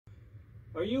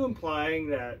Are you implying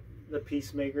that the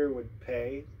Peacemaker would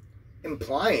pay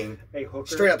Implying? a hooker?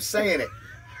 Straight up saying it.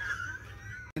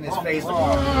 In his face.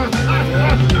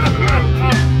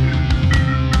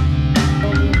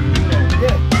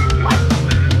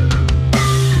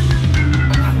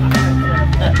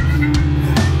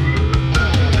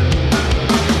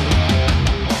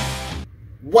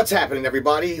 What's happening,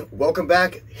 everybody? Welcome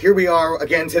back. Here we are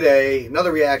again today.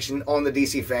 Another reaction on the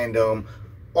DC Fandom.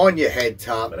 On your head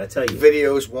top. What I tell you?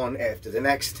 Videos one after the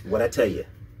next. What I tell you?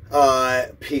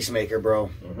 Peacemaker, bro.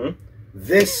 Mm-hmm.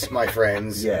 This, my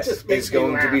friends, Yes. is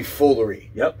going to be foolery.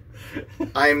 Yep.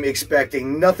 I'm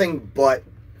expecting nothing but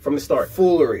From the start.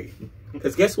 foolery.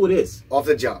 Because guess who it is? Off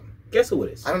the jump. Guess who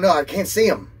it is? I don't know. I can't see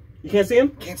him. You can't see him?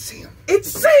 Can't see him. It's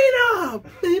Cena!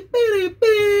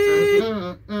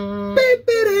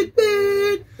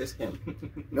 It's him.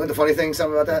 You know what the funny thing,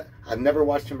 something about that? I've never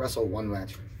watched him wrestle one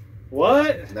match.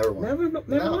 What? Never one. Never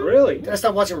No. Really? Then I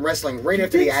stopped watching wrestling right You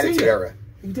after the did say Attitude that. Era.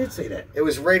 You did say that. It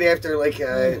was right after, like,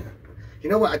 you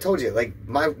know what? I told you, like,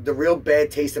 the real bad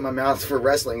taste in my mouth for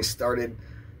wrestling started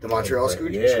the Montreal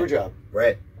Screwjob.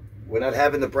 Right. When that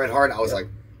happened to Bret Hart, I was like,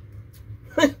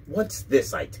 What's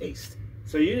this I taste?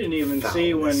 So you didn't even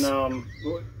see Foulness. when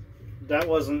that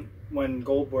wasn't when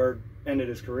Goldberg ended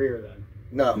his career then.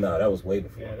 no. No, that was way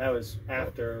before. Yeah, that was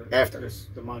after After.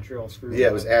 the Montreal Screwjob. Yeah,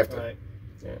 it was after. Right.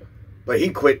 Yeah. But he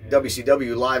quit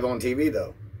WCW live on TV,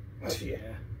 though. Yeah.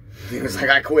 He was like,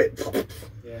 I quit.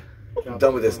 Yeah. I'm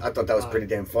done with this. I thought that was pretty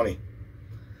damn funny.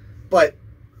 But,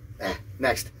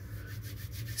 next.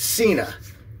 Cena.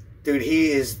 Dude,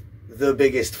 he is the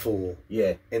biggest fool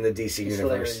Yeah. in the DC He's universe.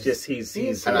 hilarious. Just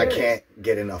he's And I can't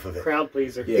get enough of it. Crowd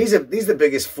pleaser. Yeah. He's the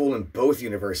biggest fool in both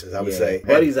universes, I would say.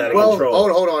 But he's out of well,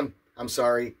 control. hold on. I'm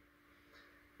sorry.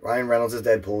 Ryan Reynolds'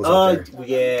 Deadpool is Oh, up there.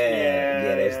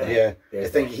 yeah, there's that. Yeah, There's I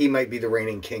think that. he might be the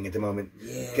reigning king at the moment.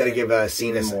 Yeah. Got to give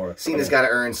Cena's more. Cena's got to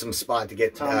earn some spot to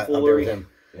get up there Tomfoolery. with him.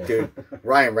 Yeah. Dude,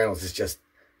 Ryan Reynolds is just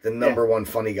the number one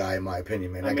funny guy in my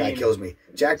opinion, man. That guy mean- kills me.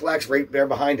 Jack Black's right there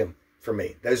behind him for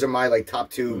me. Those are my like top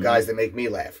two guys that make me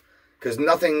laugh. Because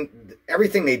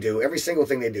everything they do, every single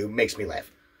thing they do makes me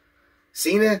laugh.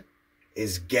 Cena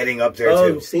is getting up there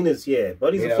Oh, too. Cena's,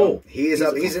 but he's You a know, fool. He is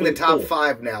up. He's in the complete top fool.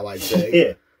 5 now, I'd say.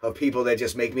 Yeah. Of people that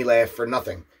just make me laugh for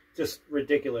nothing. Just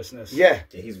ridiculousness. Yeah.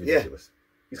 Yeah, he's ridiculous.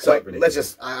 He's So quite ridiculous.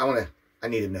 let's just. I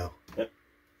need to know. Yep.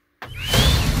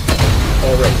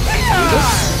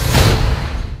 Already.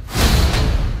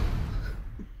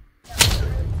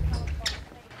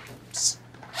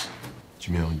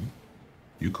 Jamil,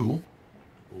 you cool?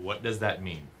 What does that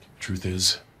mean? Truth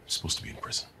is, you're supposed to be in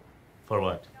prison. For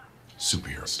what?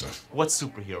 Superhero stuff. What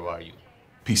superhero are you?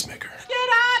 Peacemaker. Get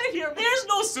out of here! There's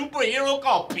no superhero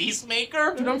called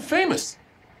Peacemaker! Dude, I'm famous.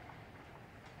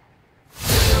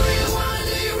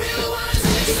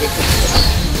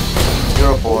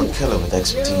 You're a born killer with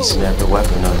expertise in every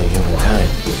weapon under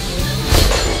humankind.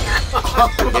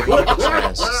 Give you a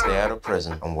chance to stay out of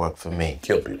prison and work for me.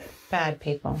 Kill people. Bad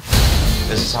people.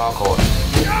 This is hardcore.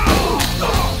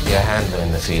 Be a handler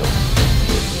in the field.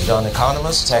 John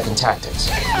Economist, Tech and Tactics.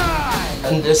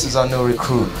 And this is our new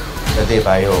recruit,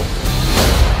 Adebayo.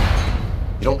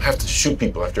 You don't have to shoot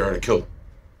people after you already killed them.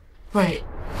 Right.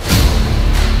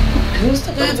 Who's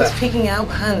the guy that's peeking out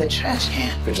behind the trash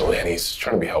can? Vigilantes,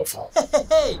 trying to be helpful.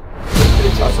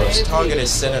 Our first target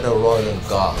is Senator Royland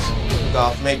Goff.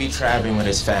 Goff may be traveling with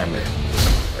his family.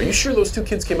 Are you sure those two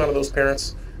kids came out of those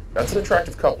parents? That's an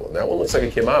attractive couple. And that one looks like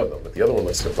it came out of them, but the other one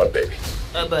looks like a butt baby.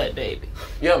 A butt baby.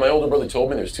 Yeah, my older brother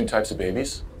told me there's 2 types of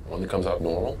babies. One that comes out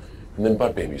normal, and then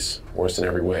butt babies. Worse in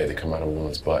every way, they come out of a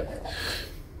woman's butt.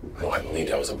 No, I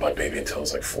believed I was a butt baby until I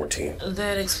was like 14.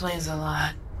 That explains a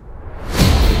lot.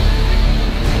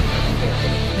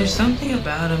 There's something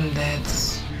about him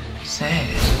that's sad.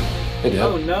 Hey, Dad.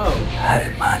 Oh no. How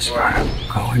did my sperm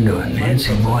go into a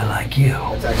Nancy boy like you?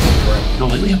 That's actually correct. No,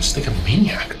 lately I'm just thinking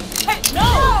maniac.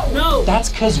 No! That's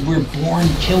because we're born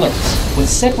killers. What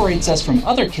separates us from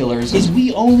other killers is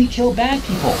we only kill bad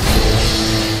people.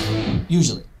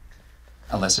 Usually.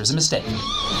 Unless there's a mistake.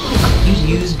 You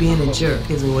use being a jerk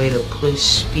as a way to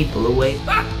push people away.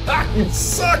 You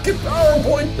suck at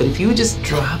PowerPoint! But if you would just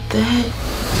drop that,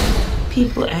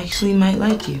 people actually might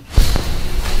like you.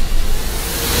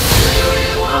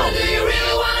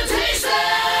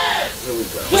 Here we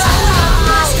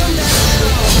go.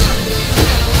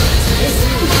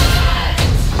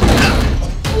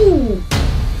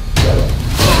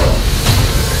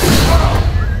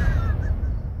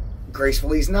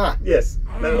 Graceful, he's not. Yes.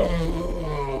 Not at all.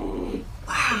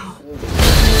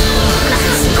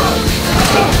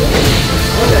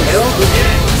 What the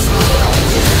hell?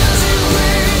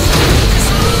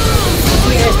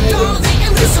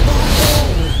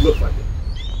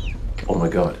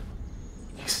 God.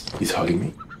 He's hugging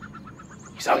me.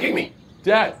 He's hugging me.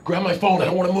 Dad, grab my phone. I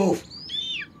don't want to move.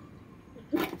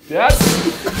 Dad?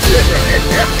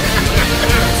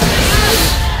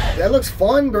 That looks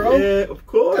fun, bro. Yeah, of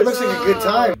course. That looks like a good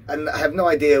time. And I have no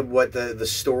idea what the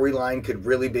storyline could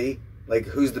really be. Like,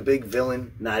 who's the big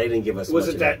villain? Nah, they didn't give us. Was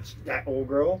much it of that old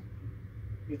girl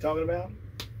you talking about?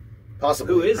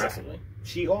 Possibly. Who is Possibly. that?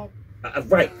 She-Hulk?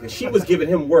 Right, and she was giving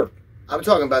him work. I'm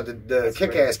talking about the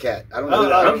kick-ass cat. I don't know. Oh, who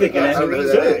that, I'm thinking I that. don't know who Me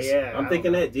that too. is. Yeah, I'm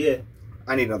thinking that. Yeah.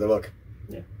 I need another look.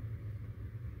 Yeah.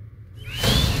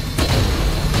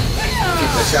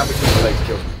 The shot between the legs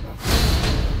kills me.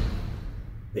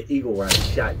 The eagle riding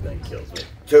shotgun kills me.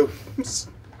 2.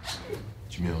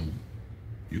 Jamil,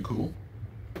 you cool?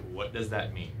 What does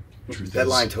that mean? Truth That is,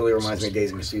 line totally reminds me of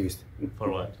Days and Confused. For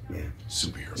what? Yeah.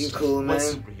 superheroes. You cool, man? What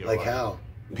superhero Like are how?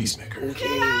 Peacemaker.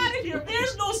 Get out of here!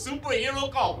 There's no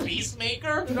superhero called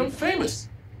Peacemaker. Dude, I'm famous.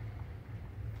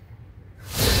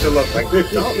 Still look like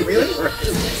oh, really?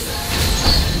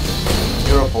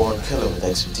 You're a born killer with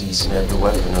expertise in every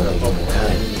weapon of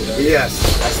humankind. Yes.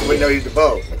 That's the way know he's the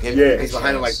bow. Yeah. He's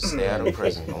behind him like, Stay out of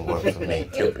prison and work for me.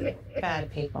 Kill people. Bad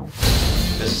people.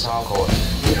 This is hardcore.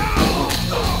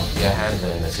 You're a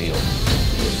handler in the field.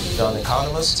 John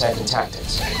Economist, Tech and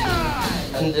Tactics.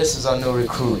 And this is our new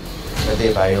recruit,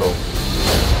 Adebayo.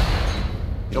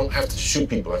 You don't have to shoot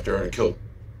people after you already killed them.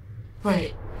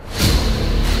 Right.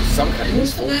 some kind of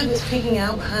Who's the guy that's peeking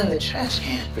out behind the trash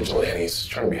can? Vigilantes,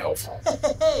 trying to be helpful. Not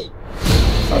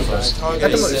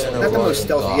the most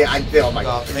stealthy. Yeah, I feel like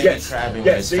Yes,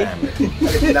 see? I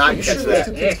did not You catch sure those that.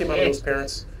 two kids came out of those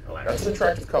parents? That's an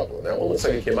attractive couple. That one looks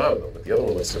like it came out of them, but the other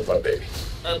one looks like a butt baby.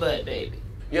 A butt baby.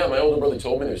 Yeah, my older brother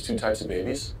told me there's two types of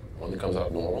babies. One that comes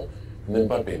out normal, and then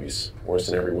butt babies. Worse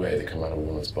in every way, they come out of a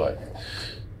woman's butt.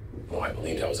 Oh, I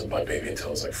believed I was a butt baby until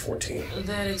I was like 14.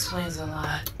 That explains a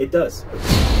lot. It does.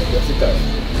 Yes, it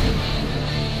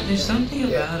does. There's something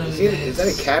about him. Is that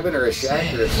a cabin or a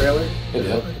shack or a trailer?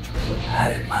 Yeah. How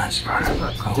did mine spark?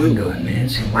 Going to a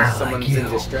Nancy well Someone's like in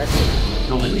you. distress.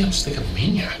 No, lately I'm just thinking of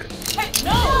maniac.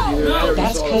 No,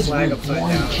 that's because we're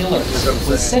born killers.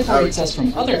 What separates us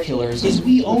from other killers is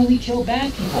we only kill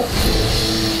bad people.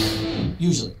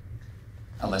 Usually.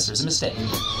 Unless there's a mistake.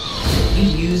 You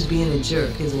use being a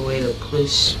jerk as a way to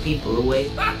push people away.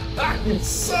 You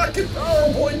suck at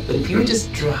PowerPoint. But if you would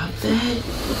just drop that,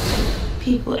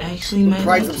 people actually might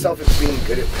Prides like himself as being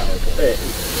good at PowerPoint.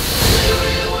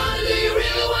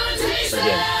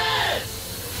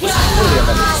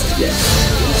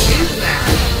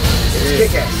 It's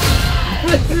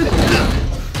kick-ass.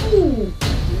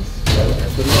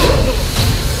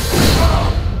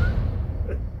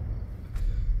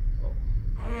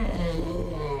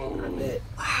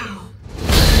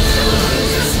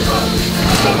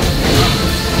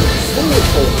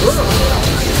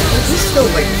 He's still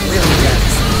like really young.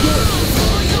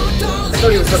 I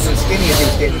thought he was looking skinny as he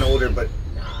was getting older, but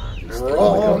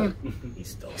wrong.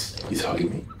 He's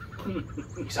hugging me.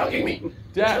 He's hugging me.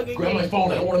 Dad, grab my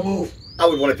phone. I don't want to move. I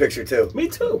would want a picture too. Me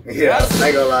too. Yeah, I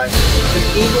ain't gonna lie.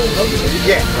 An eagle hugging.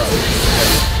 Yeah, bro.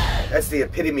 That's the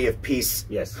epitome of peace.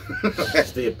 Yes.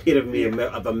 That's the epitome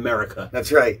of America.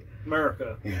 That's right.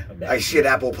 America. I shit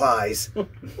apple pies. I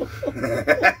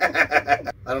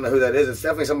don't know who that is. It's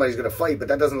definitely somebody's gonna fight, but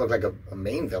that doesn't look like a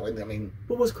main villain. I mean,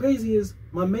 But what's crazy is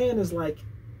my man is like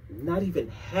not even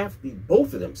half the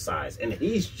both of them size, and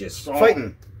he's just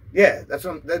fighting. Yeah, that's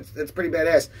pretty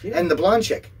badass. Yeah. And the blonde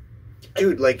chick,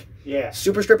 dude, like, Yeah.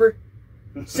 super stripper,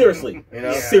 Seriously, you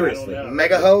know, Yeah, seriously. I don't know.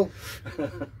 mega hoe.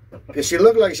 Because she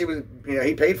looked like she was, you know,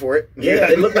 he paid for it.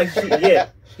 Yeah, it looked like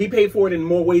he paid for it in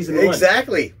more ways than one.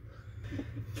 Exactly.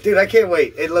 Dude, I can't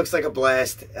wait. It looks like a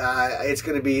blast. It's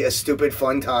going to be a stupid,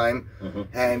 fun time.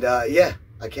 And yeah,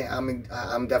 I can't.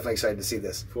 I'm definitely excited to see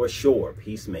this. For sure,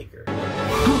 Peacemaker.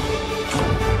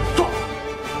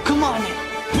 Come on,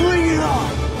 bring it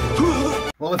on.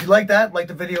 Well, if you like that, like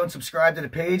the video and subscribe to the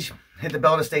page. Hit the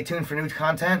bell to stay tuned for new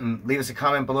content, and leave us a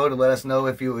comment below to let us know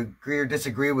if you agree or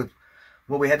disagree with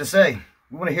what we had to say.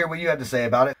 We want to hear what you have to say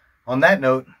about it. On that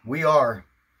note, we are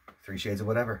 3 Shades of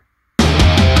Whatever.